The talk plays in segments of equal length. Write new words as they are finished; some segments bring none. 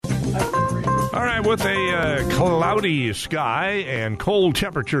All right, with a cloudy sky and cold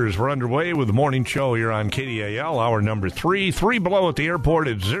temperatures, we're underway with the morning show here on KDAL, hour number 3. 3 below at the airport,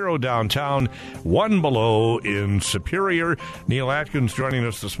 it's 0 downtown, 1 below in Superior. Neil Atkins joining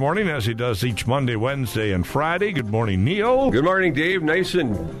us this morning, as he does each Monday, Wednesday, and Friday. Good morning, Neil. Good morning, Dave. Nice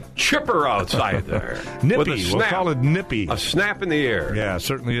and chipper outside there. Nippy, we'll call it nippy. A snap in the air. Yeah, it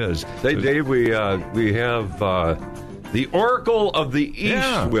certainly is. Hey, Dave, we have... the Oracle of the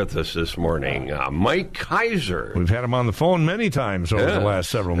East with us this morning, Mike Kaiser. We've had him on the phone many times over the last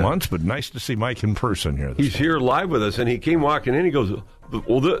several months, but nice to see Mike in person here. He's here live with us, and he came walking in. He goes,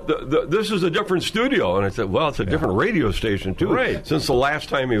 well, this is a different studio. And I said, well, it's a different radio station, too, since the last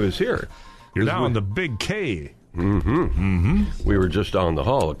time he was here. You're now in the Big K. Mm-hmm. Mm-hmm. We were just down the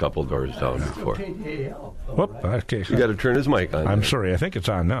hall a couple doors down before. Whoop, okay. You got to turn his mic on. I'm sorry, I think it's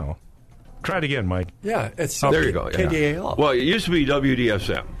on now. Try it again, Mike. Yeah, it's there you go. Yeah. KDAL. Well, it used to be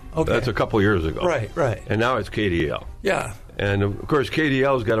WDSM. Okay. That's a couple years ago. Right. And now it's KDAL. Yeah. And, of course,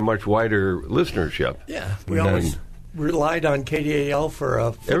 KDAL's got a much wider listenership. Yeah. We always relied on KDAL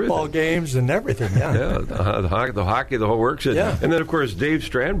for football games and everything. Yeah. Yeah, the hockey, the whole works. And then, of course, Dave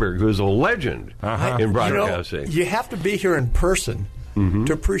Strandberg, who's a legend in broadcasting. You have to be here in person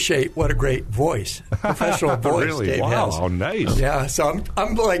to appreciate what a great voice, professional voice really? Dave has. Wow, nice. Yeah, so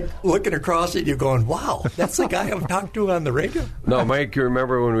I'm like looking across at you going, wow, that's the guy I've talked to on the radio? No, Mike, you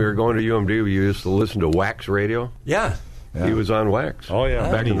remember when we were going to UMD, we used to listen to Wax Radio? Yeah. He was on Wax. Oh, yeah.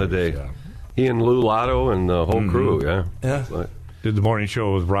 Back in the day. Yeah. He and Lou Lotto and the whole crew, Yeah. Did the morning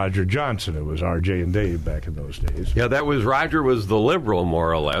show with Roger Johnson. It was RJ and Dave back in those days. Yeah, Roger was the liberal,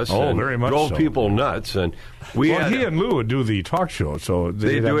 more or less. Oh, very much drove so. people nuts. And he and Lou would do the talk show. So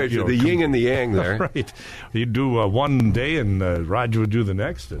they do it, the yin and the yang there. Right. You'd do one day, and Roger would do the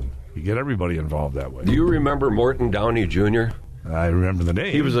next, and you get everybody involved that way. Do you remember Morton Downey Jr.? I remember the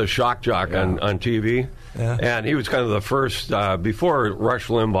name. He was a shock jock on TV. Yeah. And he was kind of the first, before Rush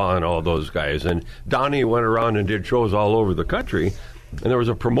Limbaugh and all those guys. And Downey went around and did shows all over the country. And there was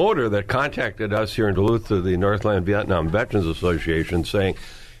a promoter that contacted us here in Duluth to the Northland Vietnam Veterans Association saying,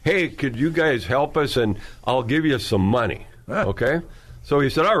 hey, could you guys help us and I'll give you some money. Okay? So he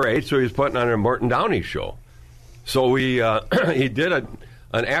said, all right. So he's putting on a Morton Downey show. So he did an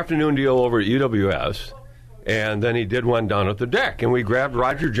afternoon deal over at UWS, and then he did one down at the deck. And we grabbed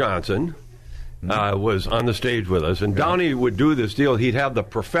Roger Johnson, was on the stage with us. And Downey would do this deal. He'd have the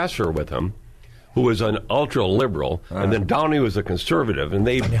professor with him, who was an ultra-liberal, and then Downey was a conservative, and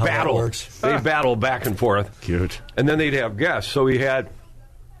they battle back and forth. Cute. And then they'd have guests. So we had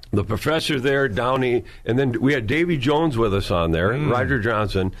the professor there, Downey, and then we had Davy Jones with us on there, Roger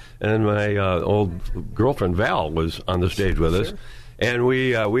Johnson, and then my old girlfriend, Val, was on the stage with us. And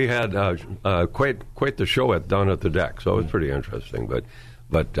we had quite the show down at the deck, so it was pretty interesting.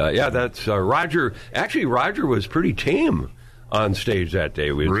 But that's Roger. Actually, Roger was pretty tame on stage that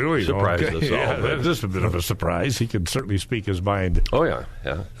day. We really surprised us all. Yeah, that's just a bit of a surprise. He can certainly speak his mind. Oh yeah.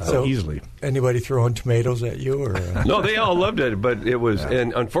 So easily. Anybody throwing tomatoes at you? Or No, they all loved it, but it was,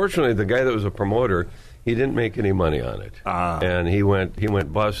 and unfortunately, the guy that was a promoter, he didn't make any money on it, and he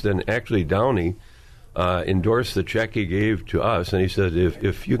went bust. And actually, Downey endorsed the check he gave to us, and he said,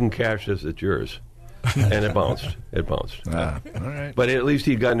 if you can cash this, it's yours. And it bounced. All right. But at least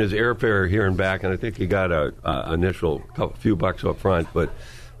he'd gotten his airfare here and back, and I think he got a initial few bucks up front. But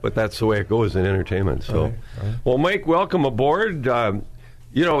that's the way it goes in entertainment. So, right. Well, Mike, welcome aboard. The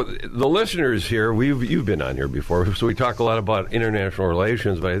listeners here, you've been on here before, so we talk a lot about international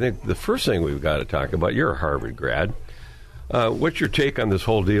relations. But I think the first thing we've got to talk about, you're a Harvard grad. What's your take on this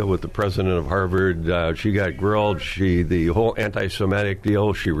whole deal with the president of Harvard? She got grilled. The whole anti-Semitic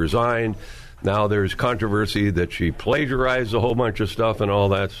deal. She resigned. Now there's controversy that she plagiarized a whole bunch of stuff and all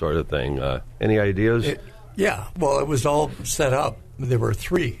that sort of thing. Any ideas? Well, it was all set up. There were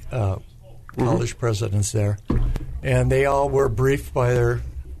 3 college presidents there, and they all were briefed by their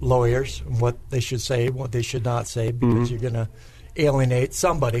lawyers what they should say, what they should not say, because you're going to alienate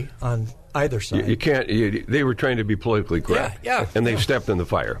somebody on either side. You can't. They were trying to be politically correct. And they stepped in the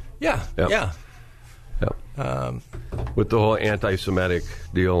fire. Yeah. With the whole anti-Semitic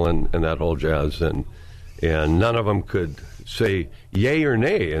deal and that whole jazz, and none of them could say yay or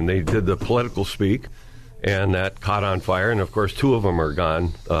nay, and they did the political speak, and that caught on fire. And of course, 2 of them are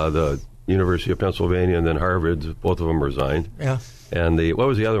gone. The University of Pennsylvania and then Harvard, both of them resigned. Yeah. And what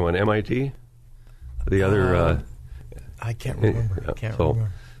was the other one? MIT. The other. I can't remember.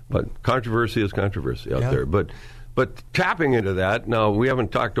 Remember. But controversy is controversy out there. But tapping into that, now we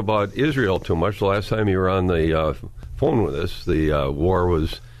haven't talked about Israel too much. The last time you were on the phone with us, the war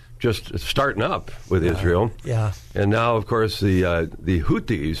was just starting up with Israel. Yeah. And now, of course, the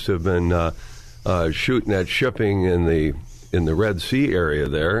Houthis have been shooting at shipping in the Red Sea area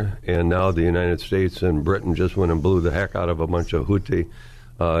there, and now the United States and Britain just went and blew the heck out of a bunch of Houthi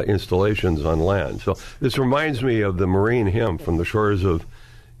installations on land. So this reminds me of the Marine hymn from the shores of,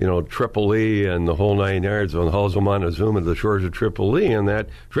 Tripoli and the whole 9 yards on the hulls of Montezuma, the shores of Tripoli, and that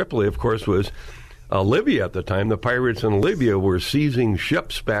Tripoli, of course, was Libya at the time. The pirates in Libya were seizing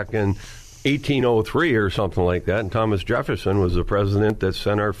ships back in 1803 or something like that, and Thomas Jefferson was the president that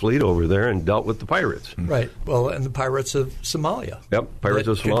sent our fleet over there and dealt with the pirates. Right. Well, and the pirates of Somalia. Yep, pirates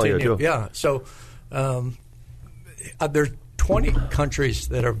of Somalia, too. Yeah. So there's 20 countries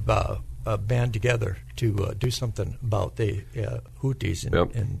that are band together to do something about the Houthis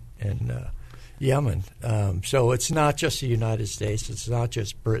in Yemen. So it's not just the United States. It's not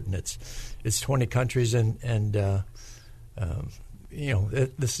just Britain. It's 20 countries, and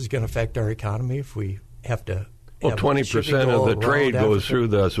this is going to affect our economy if we have to. Well, 20% of the trade goes through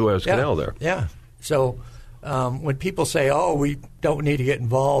the Suez Canal there. Yeah. So when people say, "Oh, we don't need to get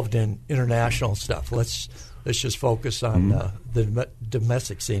involved in international stuff," let's just focus on the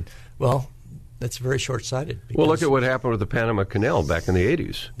domestic scene. Well, that's very short-sighted. Well, look at what happened with the Panama Canal back in the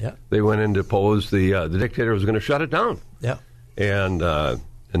 80s. Yeah. They went in to pose the dictator was going to shut it down. Yeah. And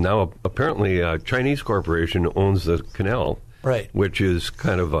now apparently a Chinese corporation owns the canal. Right. Which is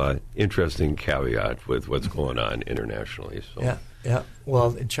kind of an interesting caveat with what's going on internationally. So. Yeah. Well,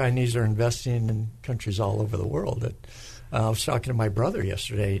 the Chinese are investing in countries all over the world. I was talking to my brother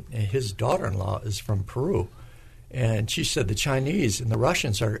yesterday, and his daughter-in-law is from Peru. And she said the Chinese and the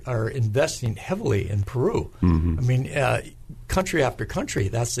Russians are investing heavily in Peru. Mm-hmm. I mean, country after country,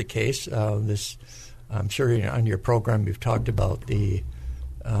 that's the case. I'm sure on your program you've talked about the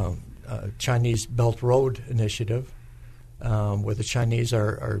Chinese Belt Road Initiative, where the Chinese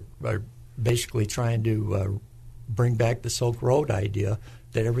are basically trying to bring back the Silk Road idea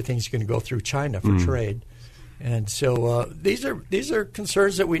that everything's going to go through China for trade. And so these are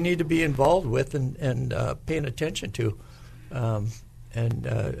concerns that we need to be involved with and paying attention to.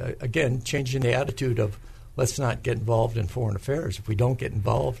 Again, changing the attitude of let's not get involved in foreign affairs. If we don't get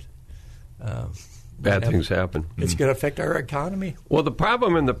involved, bad things happen. It's going to affect our economy. Well, the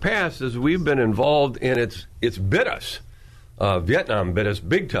problem in the past is we've been involved and it's bit us. Vietnam bit us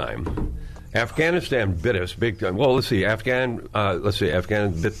big time. Afghanistan bit us big time. Well, Afghanistan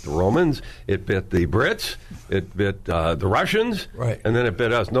bit the Romans, it bit the Brits, it bit the Russians, right, and then it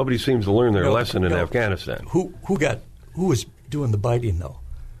bit us. Nobody seems to learn their lesson in Afghanistan. Who was doing the biting though?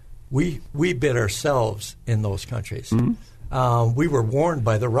 We bit ourselves in those countries. Mm-hmm. We were warned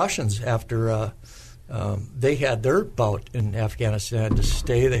by the Russians after they had their bout in Afghanistan to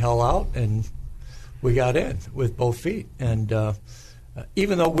stay the hell out, and we got in with both feet. And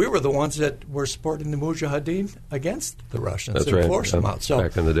even though we were the ones that were supporting the Mujahideen against the Russians, that's right. Forced them out. So,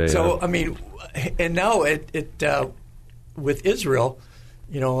 back in the day. So I mean, and now it with Israel,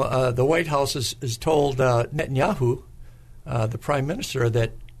 the White House has told Netanyahu, the Prime Minister,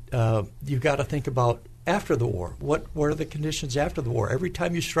 that you've got to think about after the war. What are the conditions after the war? Every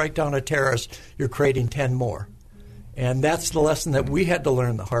time you strike down a terrorist, you're creating 10 more, and that's the lesson that we had to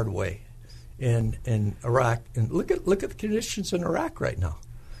learn the hard way. In Iraq, and look at the conditions in Iraq right now.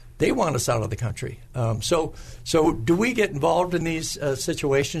 They want us out of the country. So do we get involved in these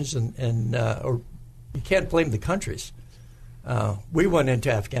situations? Or you can't blame the countries. We went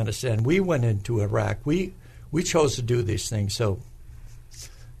into Afghanistan. We went into Iraq. We chose to do these things.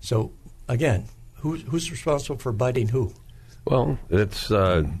 So again, who's responsible for biting who? Well, it's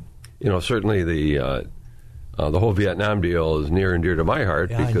certainly the whole Vietnam deal is near and dear to my heart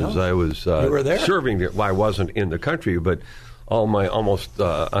because I was serving there. Well, I wasn't in the country, but almost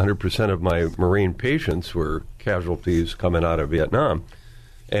 100% of my Marine patients were casualties coming out of Vietnam,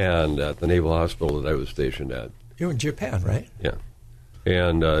 and at the Naval Hospital that I was stationed at. You were in Japan, right? Yeah,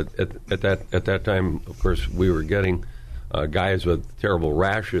 and at that time, of course, we were getting guys with terrible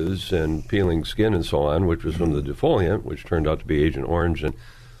rashes and peeling skin and so on, which was from the defoliant, which turned out to be Agent Orange, and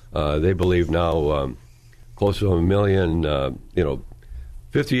they believe now. Close to 1 million,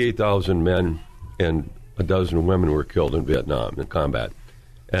 58,000 men and a dozen women were killed in Vietnam in combat.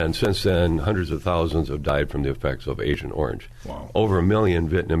 And since then, hundreds of thousands have died from the effects of Agent Orange. Wow. Over 1 million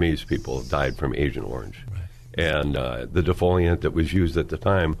Vietnamese people died from Agent Orange. Right. And the defoliant that was used at the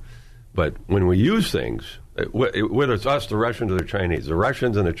time. But when we use things, whether it's us, the Russians, or the Chinese, the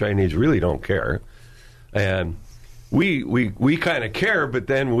Russians and the Chinese really don't care. And we kind of care, but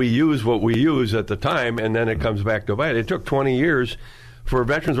then we use what we use at the time, and then it comes back to bite. It took 20 years for a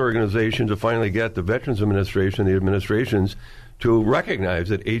veterans organization to finally get the Veterans Administration, the administrations, to recognize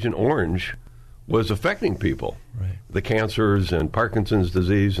that Agent Orange was affecting people. Right. The cancers and Parkinson's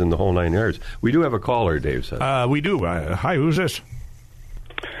disease and the whole 9 yards. We do have a caller, Dave said. We do. Hi, who's this?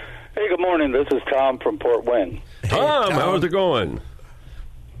 Hey, good morning. This is Tom from Port Wynn. Tom, how's it going?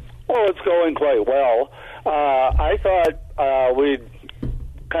 Well, it's going quite well. I thought we'd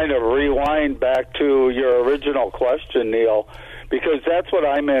kind of rewind back to your original question, Neil, because that's what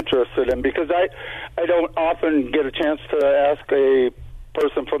I'm interested in, because I don't often get a chance to ask a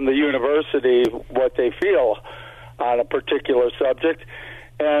person from the university what they feel on a particular subject.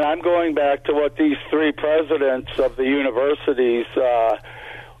 And I'm going back to what these three presidents of the universities,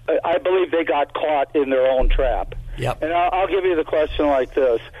 I believe they got caught in their own trap. Yep. And I'll give you the question like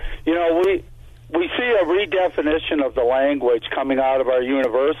this. You know, we see a redefinition of the language coming out of our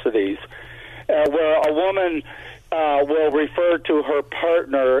universities where a woman will refer to her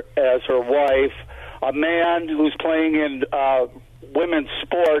partner as her wife. A man who's playing in women's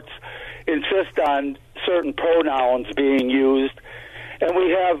sports insist on certain pronouns being used. And we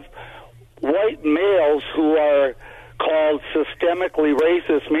have white males who are called systemically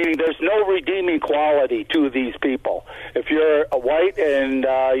racist, meaning there's no redeeming quality to these people. If you're a white and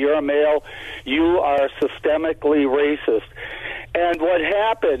you're a male, you are systemically racist. And what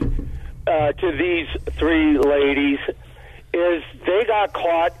happened to these three ladies is they got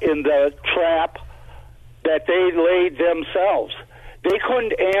caught in the trap that they laid themselves. They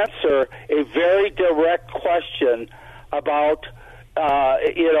couldn't answer a very direct question about,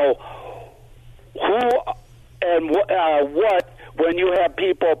 who and what when you have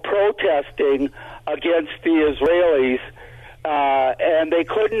people protesting against the Israelis, and they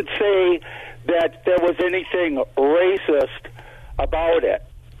couldn't say that there was anything racist about it.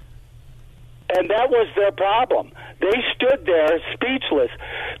 And that was their problem. They stood there speechless.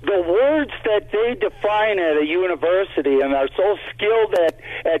 The words that they define at a university and are so skilled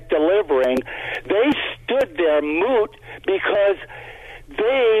at delivering, they stood there mute because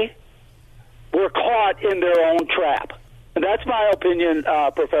they were caught in their own trap. And that's my opinion,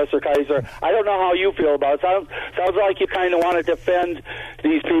 Professor Kaiser. I don't know how you feel about it. Sounds like you kind of want to defend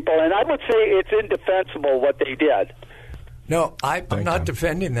these people. And I would say it's indefensible what they did. No, I'm not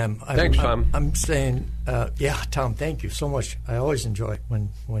defending them. Thanks, Tom. I'm saying, Tom, thank you so much. I always enjoy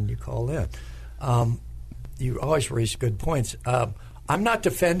when you call in. You always raise good points. I'm not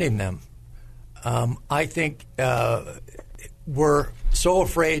defending them. I think we're so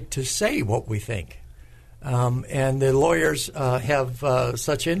afraid to say what we think. And the lawyers have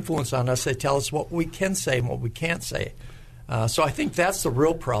such influence on us, they tell us what we can say and what we can't say. So I think that's the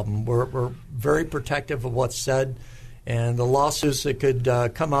real problem. We're very protective of what's said. And the lawsuits that could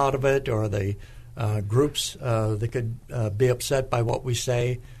come out of it, or the groups that could be upset by what we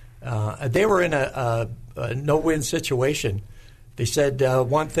say, they were in a no-win situation. They said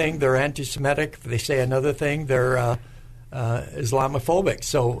one thing, they're anti-Semitic. If they say another thing, they're Islamophobic.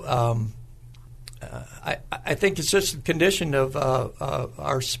 So I think it's just a condition of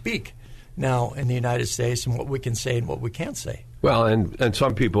our speak now in the United States and what we can say and what we can't say. Well, and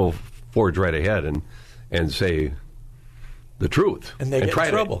some people forge right ahead and say the truth. And they get in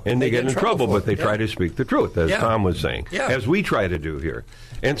trouble. And they get in trouble, but they try to speak the truth, as Tom was saying, as we try to do here.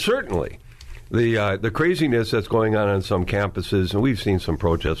 And certainly, the craziness that's going on some campuses, and we've seen some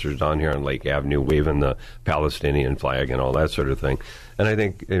protesters down here on Lake Avenue waving the Palestinian flag and all that sort of thing. And I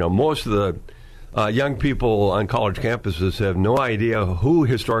think, most of the young people on college campuses have no idea who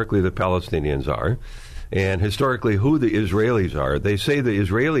historically the Palestinians are and historically who the Israelis are. They say the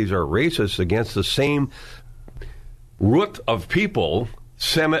Israelis are racist against the same root of people,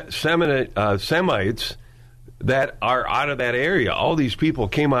 Semites, that are out of that area. All these people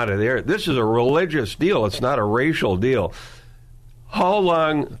came out of there. This is a religious deal. It's not a racial deal. How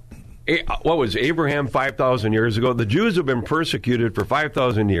long, what was Abraham 5,000 years ago? The Jews have been persecuted for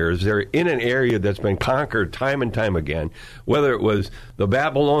 5,000 years. They're in an area that's been conquered time and time again, whether it was the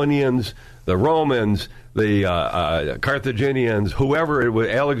Babylonians, the Romans, the Carthaginians, whoever it was,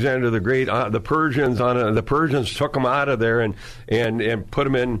 Alexander the Great, the Persians. The Persians took them out of there and put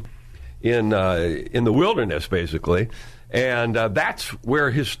them in the wilderness, basically. And that's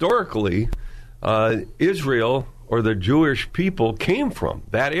where historically Israel or the Jewish people came from.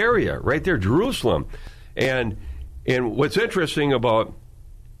 That area right there, Jerusalem. And what's interesting about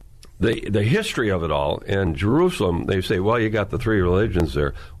the history of it all in Jerusalem, they say, well, you got the three religions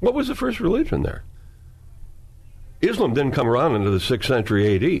there. What was the first religion there? Islam didn't come around until the 6th century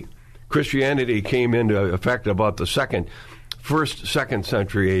A.D. Christianity came into effect about the 2nd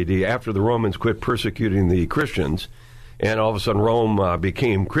century A.D. after the Romans quit persecuting the Christians, and all of a sudden Rome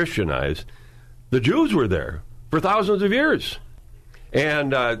became Christianized. The Jews were there for thousands of years.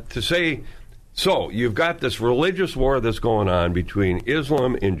 And to say So you've got this religious war that's going on between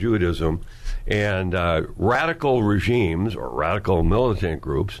Islam and Judaism, and radical regimes or radical militant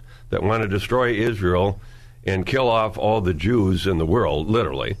groups that want to destroy Israel and kill off all the Jews in the world,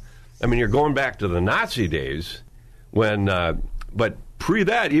 literally. I mean, you're going back to the Nazi days when, but pre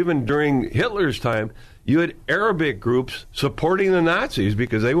that, even during Hitler's time, you had Arabic groups supporting the Nazis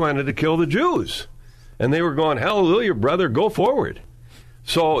because they wanted to kill the Jews. And they were going, hallelujah, brother, go forward.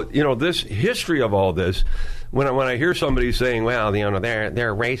 So, this history of all this, when I hear somebody saying, well,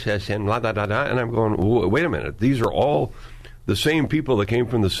 they're racist and blah, blah, blah, blah, and I'm going, wait a minute, these are all the same people that came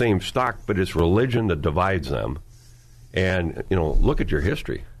from the same stock, but it's religion that divides them. And, look at your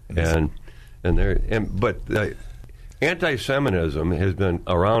history. But anti-Semitism has been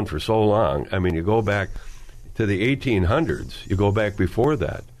around for so long. I mean, you go back to the 1800s, you go back before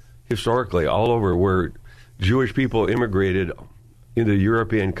that, historically, all over where Jewish people immigrated into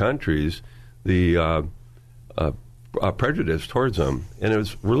European countries, the prejudice towards them, and it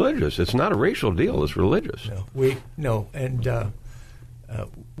was religious. It's not a racial deal; it's religious. We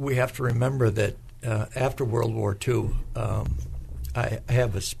have to remember that after World War II, I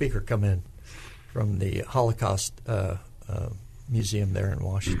have a speaker come in from the Holocaust Museum there in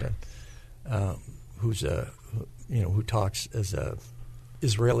Washington, who talks as a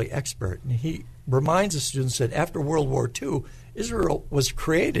Israeli expert, and he reminds the students that after World War II, Israel was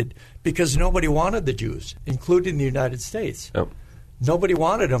created because nobody wanted the Jews, including the United States. Yep. Nobody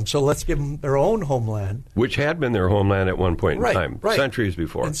wanted them, so let's give them their own homeland. Which had been their homeland at one point in time, centuries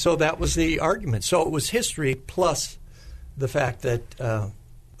before. And so that was the argument. So it was history plus the fact that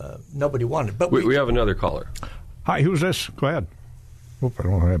nobody wanted. But we have another caller. Hi, who's this? Go ahead. Oop, I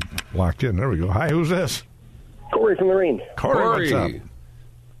don't have it locked in. There we go. Hi, who's this? Corey from Marine. Corey, what's up?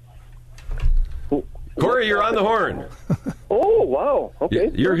 Corey, you're on the horn. Oh, wow. Okay.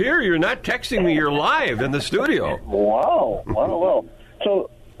 You're here. You're not texting me. You're live in the studio. Wow. So,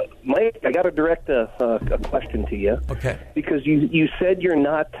 Mike, I got to direct a question to you. Okay. Because you said you're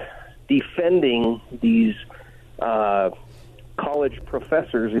not defending these college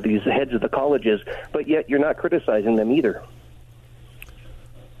professors or these heads of the colleges, but yet you're not criticizing them either.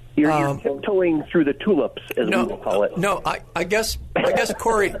 You're tiptoeing through the tulips, as we will call it. I guess,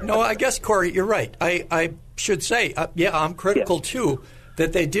 Corey. I guess, Corey, you're right. I should say, I'm critical too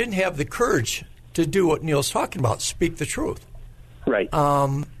that they didn't have the courage to do what Neil's talking about, speak the truth. Right.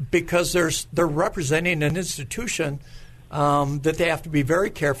 Because they're representing an institution that they have to be very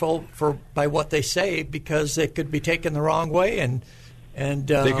careful by what they say because it could be taken the wrong way and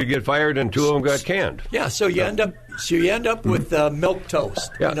they could get fired, and two of them got canned. Yeah, so you end up with milk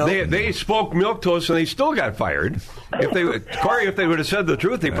toast. Yeah, they spoke milk toast, and they still got fired. If they would have said the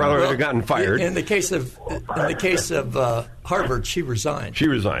truth, they probably would have gotten fired. In the case of Harvard, she resigned.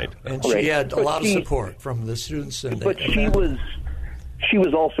 And she had a lot of support from the students. She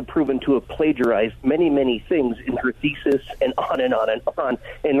was also proven to have plagiarized many, many things in her thesis, and on and on and on,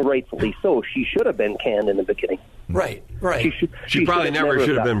 and rightfully so. She should have been canned in the beginning. Right. She probably never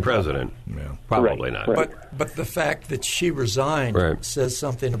should have been president. Yeah, probably not. Right. But the fact that she resigned says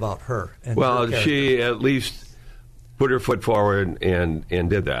something about her. And she at least put her foot forward and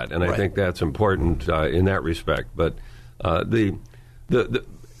did that, and I think that's important in that respect. But the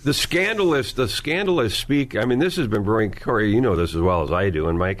scandalous speak. I mean, this has been brewing. Corey, you know this as well as I do,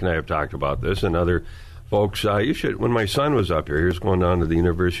 and Mike and I have talked about this, and other folks. You should. When my son was up here, he was going down to the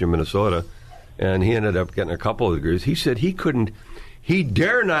University of Minnesota, and he ended up getting a couple of degrees. He said he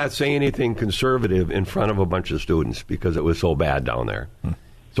dare not say anything conservative in front of a bunch of students because it was so bad down there,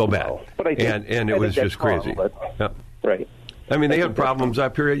 so bad, but and it was just crazy. Right. I mean, they had problems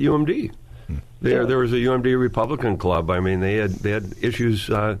up here at UMD. There was a UMD Republican club. I mean, they had issues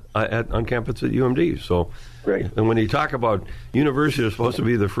on campus at UMD. So, and when you talk about university is supposed to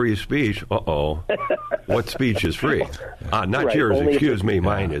be the free speech, what speech is free? Not yours. Excuse me.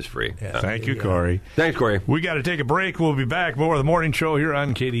 Mine is free. Yeah. Thank you, Corey. Thanks, Corey. We got to take a break. We'll be back. More of the morning show here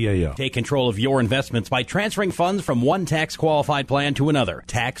on KDAL. Take control of your investments by transferring funds from one tax qualified plan to another,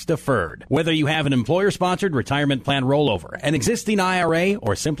 tax deferred. Whether you have an employer-sponsored retirement plan rollover, an existing IRA,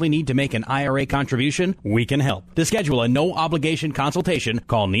 or simply need to make an IRA contribution, we can help. To schedule a no-obligation consultation,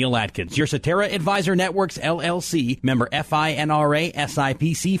 call Neil Atkins, your Cetera Advisor Networks, LLC, member FINRA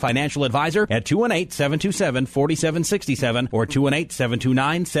SIPC financial advisor at 218-727-4767 or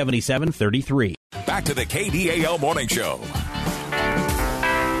 218-729-7733. Back to the KDAL Morning Show.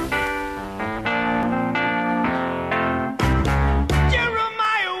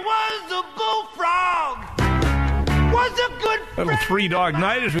 Little Three Dog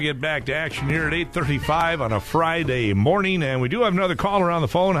Night as we get back to action here at 8:35 on a Friday morning. And we do have another caller on the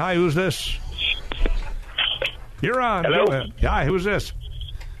phone. Hi, who's this? You're on. Hello? Go ahead. Hi, who's this?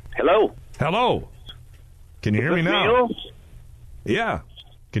 Hello. Hello. Can you hear me now? Neil? Yeah.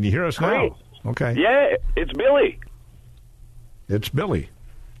 Can you hear us Great. now? Okay. Yeah, it's Billy. It's Billy.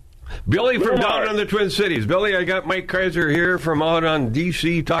 Billy from Wilmar. down in the Twin Cities. Billy, I got Mike Kaiser here from out on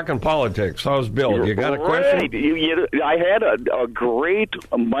D.C. talking politics. How's Bill? You got a question? Great. I had a great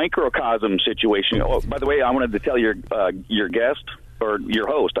microcosm situation. Oh, by the way, I wanted to tell your guest, or your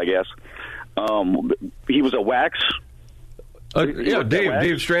host, I guess. He was a wax. Yeah,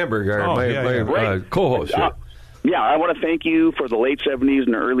 Dave Strandberg, my co-host. Yeah, I want to thank you for the late 70s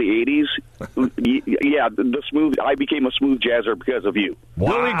and early 80s. Yeah, I became a smooth jazzer because of you.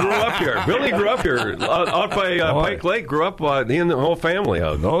 Wow. Billy grew up here. Billy grew up here out by Pike Lake. Grew up, he and the whole family.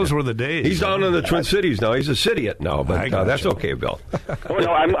 Those were the days. He's down in the Twin Cities now. He's a Cityite now, but that's okay, Bill. Oh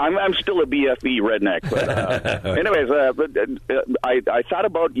no, I'm still a BFB redneck. But anyways, I thought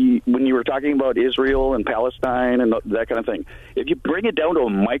about when you were talking about Israel and Palestine and that kind of thing. If you bring it down to a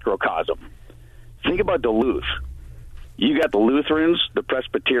microcosm, think about Duluth. You got the Lutherans, the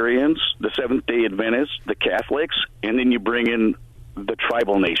Presbyterians, the Seventh-day Adventists, the Catholics, and then you bring in the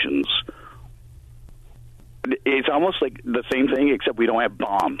tribal nations. It's almost like the same thing, except we don't have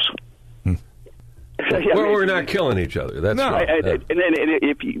bombs. We're not killing each other. That's right. And then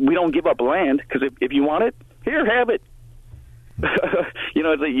if we don't give up land, because if you want it, here, have it.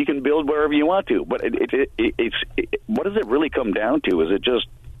 You can build wherever you want to. But it's what does it really come down to? Is it just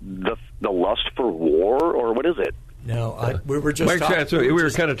the lust for war, or what is it? No, we were just we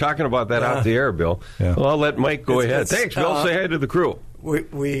were kind of talking about that off the air, Bill. Yeah. Well, I'll let Mike go ahead. Thanks, Bill. Say hi to the crew.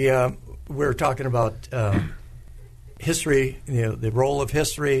 We were talking about history, the role of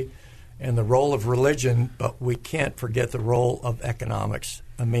history and the role of religion, but we can't forget the role of economics.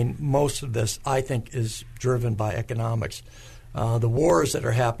 I mean, most of this, I think, is driven by economics. The wars that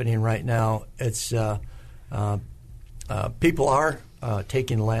are happening right now, it's people are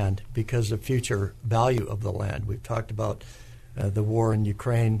taking land because of future value of the land. We've talked about the war in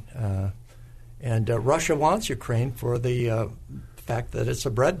Ukraine, and Russia wants Ukraine for the fact that it's a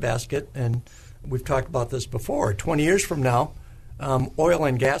breadbasket, and we've talked about this before. 20 years from now, oil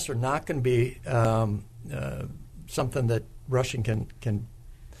and gas are not going to be something that Russia can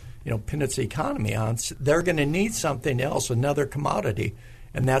pin its economy on. They're going to need something else, another commodity,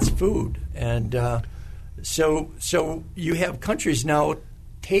 and that's food. And So you have countries now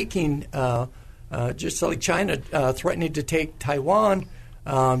taking, just like China threatening to take Taiwan.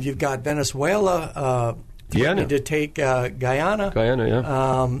 You've got Venezuela threatening to take Guyana.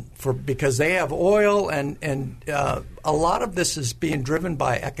 Because they have oil, and a lot of this is being driven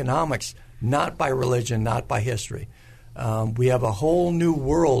by economics, not by religion, not by history. We have a whole new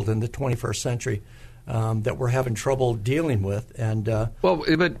world in the 21st century that we're having trouble dealing with, and but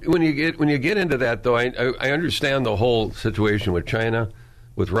when you get into that, though, I understand the whole situation with China,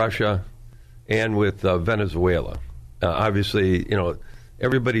 with Russia, and with Venezuela. Obviously,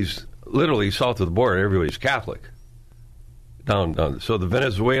 everybody's literally south of the border. Everybody's Catholic down. So the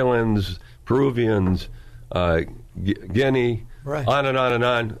Venezuelans, Peruvians, Guinea. Right. On and on and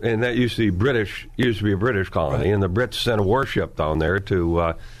on, and that used to be a British colony, right. And the Brits sent a warship down there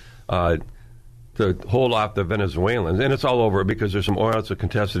to hold off the Venezuelans, and it's all over because there's some oil. It's a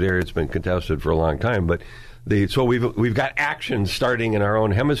contested area. It's been contested for a long time, but so we've got action starting in our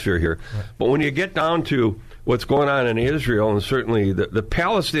own hemisphere here. Right. But when you get down to what's going on in Israel, and certainly the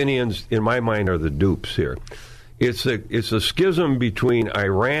Palestinians, in my mind, are the dupes here. It's a schism between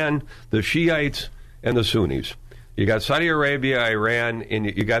Iran, the Shiites, and the Sunnis. You got Saudi Arabia, Iran, and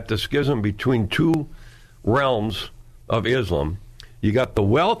you got the schism between two realms of Islam. You got the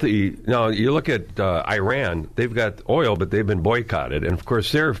wealthy. Now, you look at Iran, they've got oil, but they've been boycotted. And, of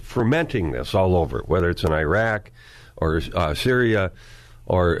course, they're fermenting this all over, whether it's in Iraq or Syria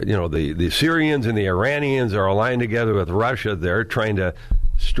or, the Syrians and the Iranians are aligned together with Russia. They're trying to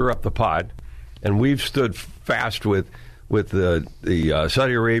stir up the pot. And we've stood fast with the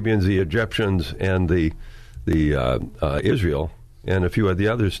Saudi Arabians, the Egyptians, and the Israel and a few of the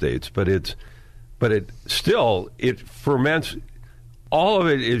other states, but it ferments. All of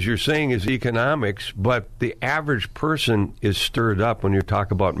it, as you're saying, is economics, but the average person is stirred up when you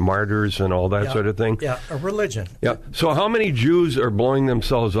talk about martyrs and all that sort of thing. Yeah, a religion. Yeah. So how many Jews are blowing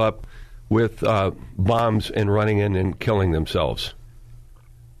themselves up with bombs and running in and killing themselves?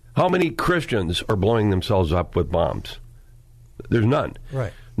 How many Christians are blowing themselves up with bombs? There's none.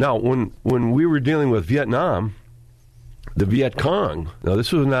 Right. Now, when we were dealing with Vietnam, the Viet Cong, now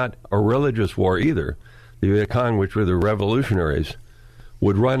this was not a religious war either. The Viet Cong, which were the revolutionaries,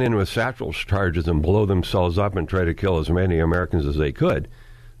 would run in with satchel charges and blow themselves up and try to kill as many Americans as they could.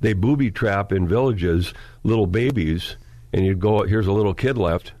 they booby trap in villages little babies, and you'd go, here's a little kid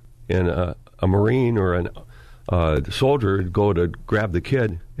left, and a Marine or a soldier would go to grab the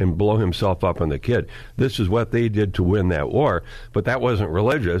kid and blow himself up on the kid. This is what they did to win that war, but that wasn't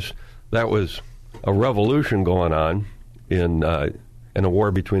religious. That was a revolution going on in a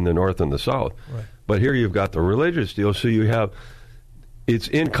war between the North and the South. Right. But here you've got the religious deal, so you have, it's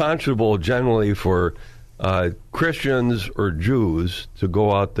unconscionable generally for Christians or Jews to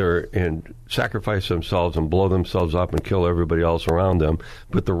go out there and sacrifice themselves and blow themselves up and kill everybody else around them.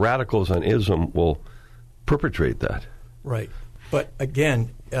 But the radicals on Islam will perpetrate that. Right. But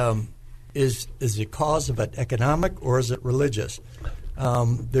again, is the cause of it economic or is it religious?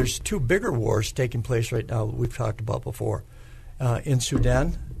 There's two bigger wars taking place right now that we've talked about before in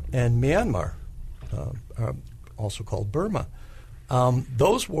Sudan and Myanmar, also called Burma.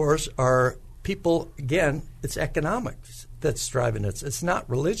 Those wars are people, again, it's economics that's driving it. It's not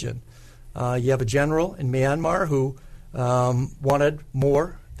religion. You have a general in Myanmar who wanted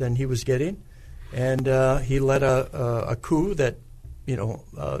more than he was getting, and he led a coup that,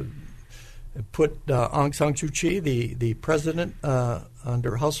 put Aung San Suu Kyi, the president,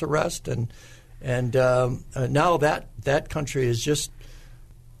 under house arrest, and now that country is just,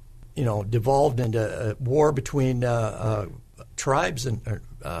 devolved into a war between tribes and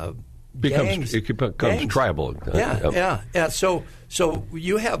gangs. It becomes tribal. Yeah. So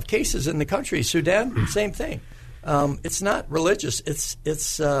you have cases in the country. Sudan, same thing. It's not religious. It's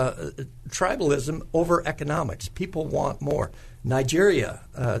tribalism over economics. People want more. Nigeria,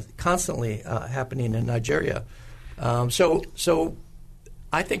 constantly happening in Nigeria. So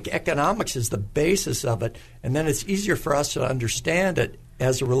I think economics is the basis of it, and then it's easier for us to understand it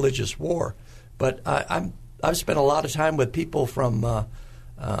as a religious war. But I've spent a lot of time with people from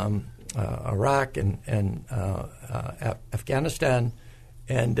Iraq and Afghanistan,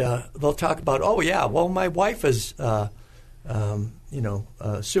 and they'll talk about, my wife is Sunni and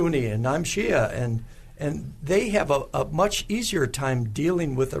I'm Shia, and they have a much easier time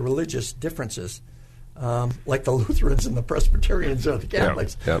dealing with the religious differences, like the Lutherans and the Presbyterians or the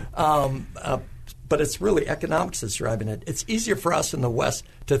Catholics. But it's really economics that's driving it. It's easier for us in the West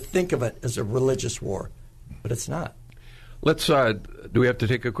to think of it as a religious war, but it's not. Let's. Do we have to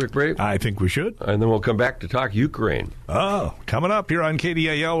take a quick break? I think we should. And then we'll come back to talk Ukraine. Oh, coming up here on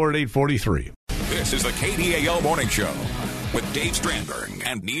KDAL, we're at 8:43. This is the KDAL Morning Show with Dave Strandberg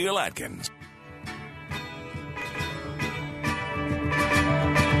and Neil Atkins.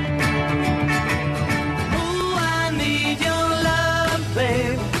 Oh, I need your love,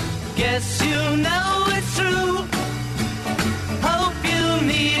 babe. Guess you know it's true. Hope you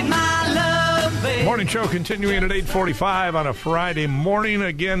need my love, babe. Morning show continuing at 8:45 on a Friday morning.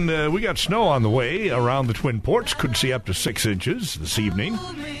 Again, we got snow on the way around the Twin Ports. Could see up to 6 inches this evening.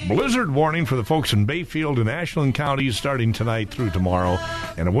 Blizzard warning for the folks in Bayfield and Ashland counties starting tonight through tomorrow.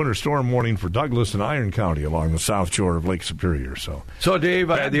 And a winter storm warning for Douglas and Iron County along the south shore of Lake Superior. So Dave,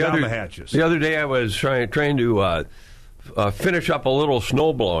 the other day I was trying to finish up a little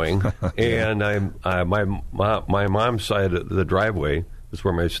snow blowing, and my mom's side of the driveway is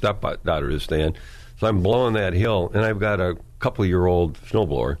where my stepdaughter is staying. So I'm blowing that hill, and I've got a couple-year-old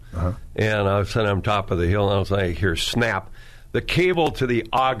snowblower, and I was sitting on top of the hill, and I was like, "Here, snap!" The cable to the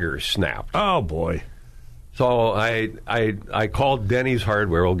auger snapped. Oh boy! So I called Denny's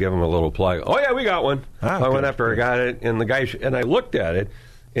Hardware. We'll give them a little plug. Oh yeah, we got one. I went up there, got it, and the guy and I looked at it.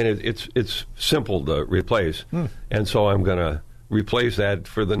 And it's simple to replace, and so I'm going to replace that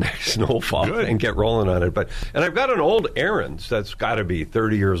for the next snowfall and get rolling on it. And I've got an old Ariens that's got to be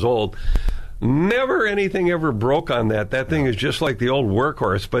 30 years old. Never anything ever broke on that. That thing is just like the old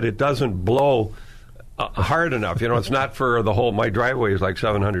Workhorse, but it doesn't blow hard enough. It's not for the whole. My driveway is like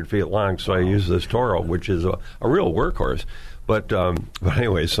 700 feet long, so I use this Toro, which is a real Workhorse. But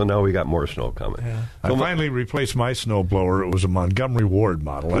anyway, so now we got more snow coming. Yeah. So I finally replaced my snowblower. It was a Montgomery Ward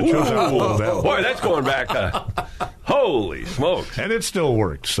model. That shows how old that was. Boy, that's going back. Holy smokes! And it still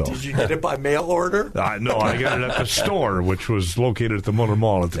worked. So did you get it by mail order? No, I got it at the store, which was located at the Muller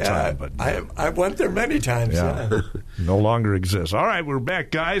Mall at the time. But I went there many times. No longer exists. All right, we're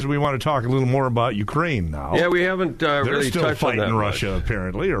back, guys. We want to talk a little more about Ukraine now. Yeah, we haven't really They're still touched fighting on that Russia, much.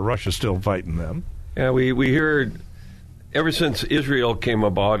 apparently, or Russia's still fighting them. Yeah, we hear. Ever since Israel came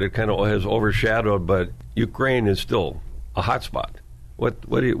about, it kind of has overshadowed, but Ukraine is still a hot spot. What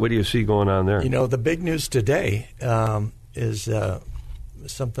do you see going on there? The big news today is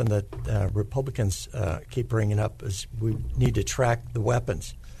something that Republicans keep bringing up is we need to track the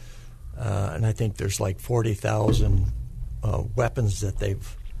weapons. And I think there's like 40,000 weapons that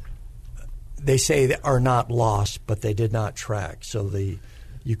they say that are not lost, but they did not track. So the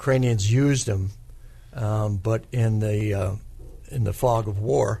Ukrainians used them, but in the fog of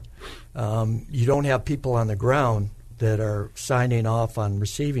war, you don't have people on the ground that are signing off on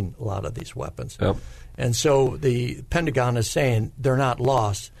receiving a lot of these weapons. Yep. And so the Pentagon is saying they're not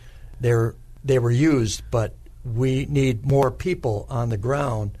lost. They were used, but we need more people on the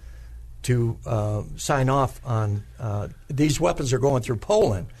ground to sign off on these weapons are going through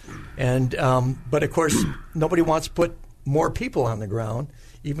Poland. And but, of course, nobody wants to put more people on the ground,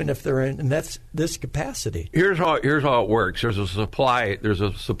 even if they're in this capacity. Here's how it works. There's a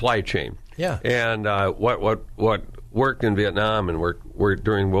supply chain. Yeah. And what worked in Vietnam and worked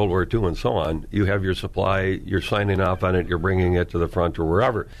during World War II and so on, you have your supply, you're signing off on it, you're bringing it to the front or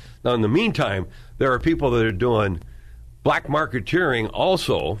wherever. Now, in the meantime, there are people that are doing black marketeering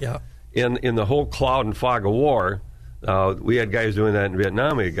also. Yeah. In the whole cloud and fog of war. We had guys doing that in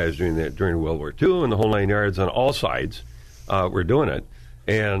Vietnam. We had guys doing that during World War II, and the whole 9 yards on all sides were doing it.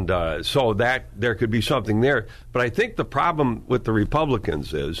 And so that there could be something there. But I think the problem with the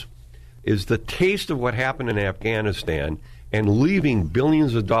Republicans is the taste of what happened in Afghanistan and leaving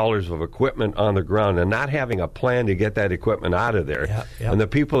billions of dollars of equipment on the ground and not having a plan to get that equipment out of there. Yep. And the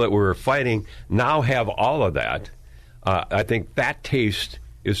people that were fighting now have all of that. I think that taste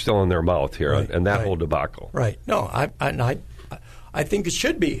is still in their mouth here, right, and that right. whole debacle. Right. No, I think it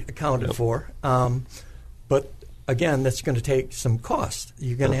should be accounted Yep. for. But, again, that's going to take some cost.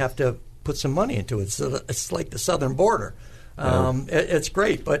 You're going to have to put some money into it. So it's like the southern border. It's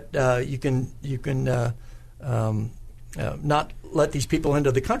great, but you can not let these people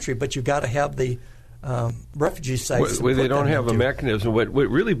into the country, but you've got to have the refugee sites. Well, they don't have a mechanism. What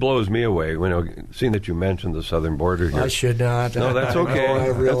really blows me away, seeing that you mentioned the southern border here. I should not. No, that's okay. I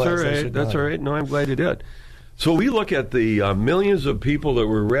realize that's all I right. should That's not. all right. No, I'm glad you did. So we look at the millions of people that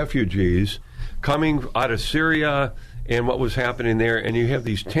were refugees coming out of Syria and what was happening there, and you have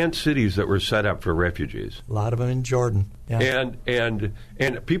these tent cities that were set up for refugees. A lot of them in Jordan. Yeah. And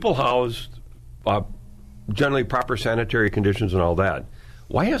people housed, generally proper sanitary conditions and all that.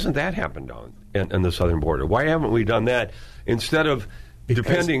 Why hasn't that happened down in the southern border? Why haven't we done that instead of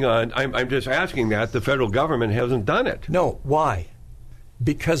depending on? I'm just asking that the federal government hasn't done it. No, why?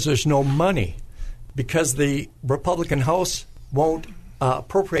 Because there's no money. Because the Republican House won't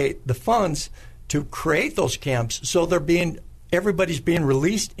appropriate the funds to create those camps, so everybody's being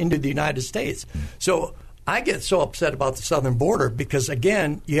released into the United States. So I get so upset about the southern border because,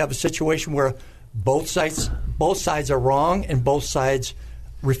 again, you have a situation where both sides are wrong and both sides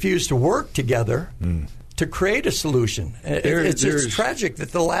refuse to work together to create a solution. It's tragic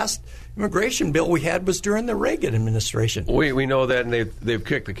that the last immigration bill we had was during the Reagan administration. We know that, and they've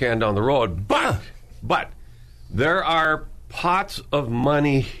kicked the can down the road. But there are pots of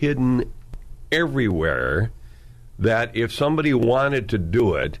money hidden everywhere that if somebody wanted to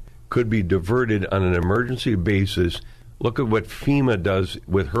do it could be diverted on an emergency basis. Look at what FEMA does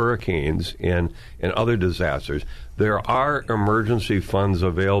with hurricanes and other disasters. There are emergency funds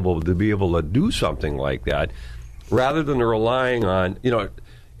available to be able to do something like that rather than relying on,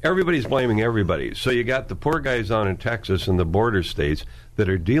 everybody's blaming everybody. So you got the poor guys down in Texas and the border states that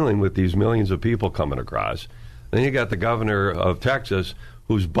are dealing with these millions of people coming across. Then you got the governor of Texas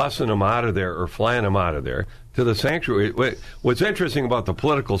who's bussing them out of there or flying them out of there to the sanctuary. What's interesting about the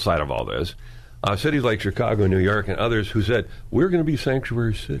political side of all this, cities like Chicago, New York, and others who said, we're going to be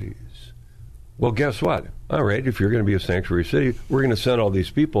sanctuary cities. Well, guess what? All right, if you're going to be a sanctuary city, we're going to send all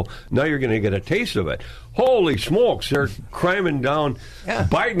these people. Now you're going to get a taste of it. Holy smokes, they're cramming down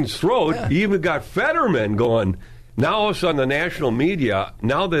Biden's throat. Yeah. You even got Fetterman going. Now all of a sudden the national media,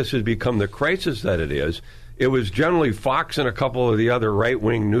 now this has become the crisis that it is. It was generally Fox and a couple of the other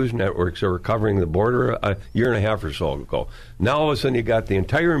right-wing news networks that were covering the border a year and a half or so ago. Now all of a sudden you got the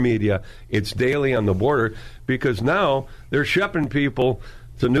entire media. It's daily on the border because now they're shipping people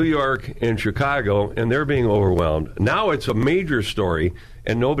to New York and Chicago, and they're being overwhelmed. Now it's a major story,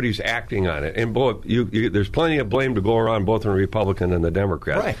 and nobody's acting on it. And both there's plenty of blame to go around both on the Republican and the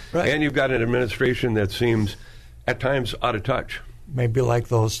Democrat. Right. And you've got an administration that seems at times out of touch. Maybe like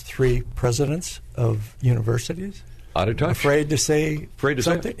those 3 presidents of universities. Out of touch. Afraid to say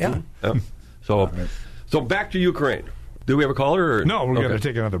something. Yeah. So back to Ukraine. Do we have a caller? Or? No, we're going to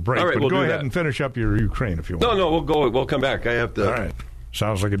take another break. All right, but we'll go do ahead that. and finish up your Ukraine if you want. No, we'll go. We'll come back. I have to. All right.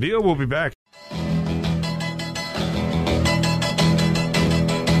 Sounds like a deal. We'll be back.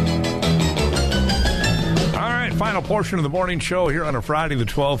 final portion of the morning show here on a Friday, the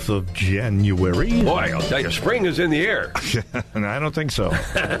 12th of January. Boy, I'll tell you, spring is in the air. And I don't think so.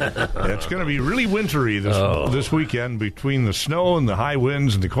 It's going to be really wintry this weekend between the snow and the high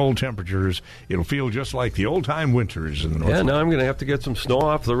winds and the cold temperatures. It'll feel just like the old-time winters in the North. Yeah, now I'm going to have to get some snow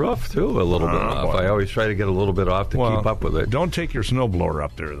off the roof, too, a little bit off. I always try to get a little bit off to keep up with it. Don't take your snowblower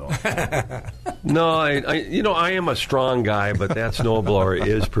up there, though. No, I am a strong guy, but that snowblower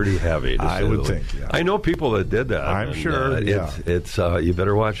is pretty heavy. I would think, yeah. I know people that did that. I'm sure, It's you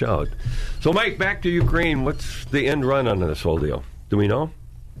better watch out. So, Mike, back to Ukraine. What's the end run on this whole deal? Do we know?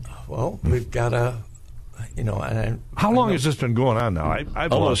 Well, we've got how long has this been going on now?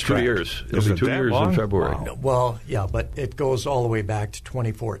 I've almost lost track. 2 years. Is It'll it be 2 that years long? in February. Wow. Well, yeah, but it goes all the way back to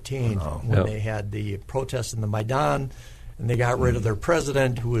 2014 when they had the protests in the Maidan, and they got rid of their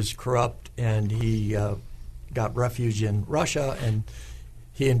president, who was corrupt, and he got refuge in Russia, and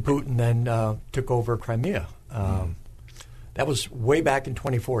he and Putin then took over Crimea. That was way back in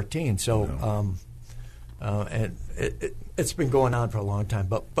 2014. So, and it's been going on for a long time.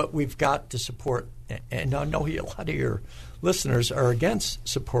 But we've got to support. And I know a lot of your listeners are against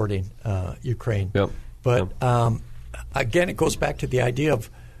supporting Ukraine. Yep. But again, it goes back to the idea of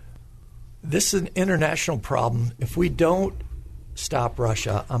this is an international problem. If we don't stop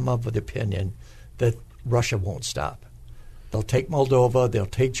Russia, I'm of the opinion that Russia won't stop. They'll take Moldova, they'll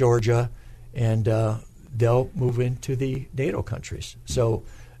take Georgia, and they'll move into the NATO countries. So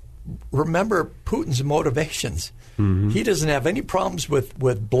remember Putin's motivations. He doesn't have any problems with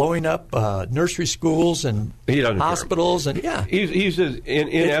blowing up nursery schools and hospitals. Care. And he's in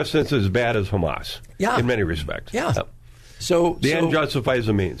essence as bad as Hamas. Yeah. In many respects. Yeah. So the end justifies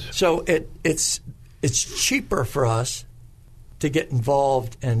the means. So it's cheaper for us to get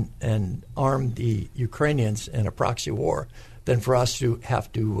involved and arm the Ukrainians in a proxy war than for us to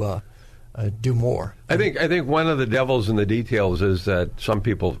have to do more. I think one of the devils in the details is that some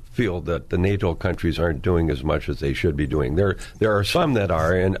people feel that the NATO countries aren't doing as much as they should be doing. There are some that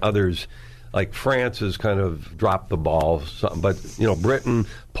are, and others, like France, has kind of dropped the ball. But Britain,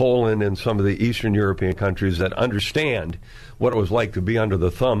 Poland, and some of the Eastern European countries that understand what it was like to be under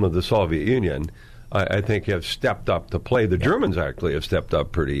the thumb of the Soviet Union, I think have stepped up to play. The Germans actually have stepped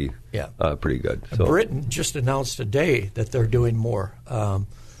up pretty good. So. Britain just announced today that they're doing more.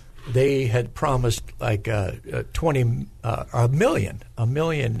 They had promised like a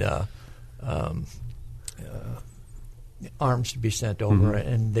million arms to be sent over,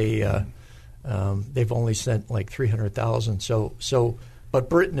 and they've only sent like 300,000. But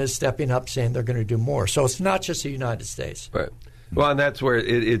Britain is stepping up, saying they're going to do more. So it's not just the United States. Right. Well, and that's where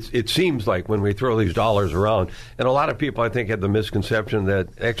it seems like when we throw these dollars around, and a lot of people, I think, have the misconception that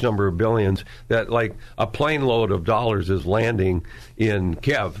X number of billions, that like a plane load of dollars is landing in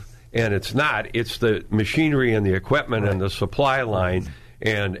Kiev. And it's not. It's the machinery and the equipment and the supply line,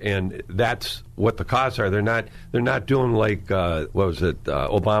 and that's what the costs are. They're not doing like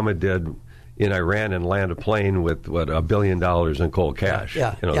Obama did in Iran and land a plane with $1 billion in cold cash.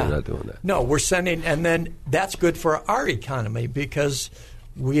 They're not doing that. No, we're sending, and then that's good for our economy because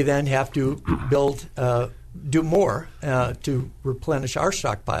we then have to do more to replenish our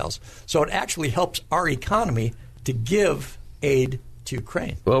stockpiles. So it actually helps our economy to give aid to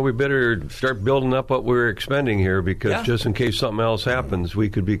Ukraine. Well, we better start building up what we're expending here because just in case something else happens, we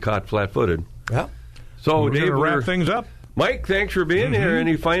could be caught flat-footed. Yeah. So, we're Dave, wrap things up. Mike, thanks for being here.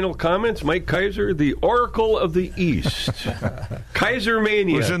 Any final comments? Mike Kaiser, the Oracle of the East. Kaiser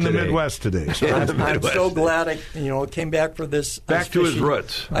Mania was in the Midwest today. So. I'm so glad I came back for this his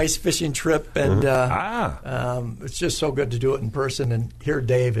roots ice fishing trip, and it's just so good to do it in person and hear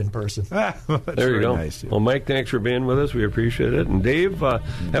Dave in person. There you go. Nice, well, Mike, thanks for being with us. We appreciate it. And Dave,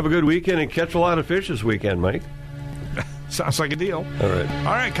 have a good weekend and catch a lot of fish this weekend, Mike. Sounds like a deal. All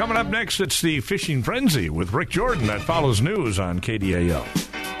right, coming up next, it's the Fishing Frenzy with Rick Jordan. That follows news on KDAL.